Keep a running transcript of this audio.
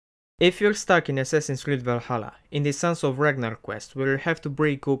If you're stuck in Assassin's Creed Valhalla, in the Sons of Ragnar Quest, where you have to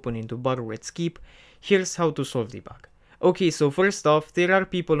break open into Burgred's keep, here's how to solve the bug. Okay, so first off, there are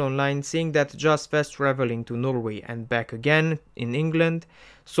people online saying that just fast traveling to Norway and back again in England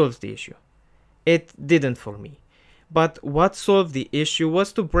solves the issue. It didn't for me. But what solved the issue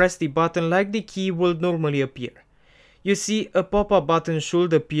was to press the button like the key would normally appear. You see, a pop-up button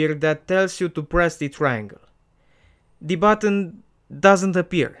should appear that tells you to press the triangle. The button doesn't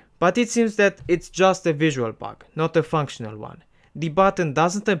appear, but it seems that it's just a visual bug, not a functional one. The button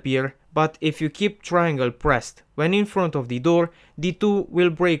doesn't appear, but if you keep triangle pressed when in front of the door, the two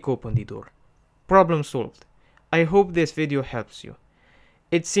will break open the door. Problem solved. I hope this video helps you.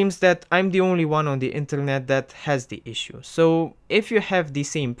 It seems that I'm the only one on the internet that has the issue, so if you have the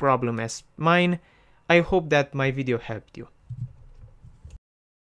same problem as mine, I hope that my video helped you.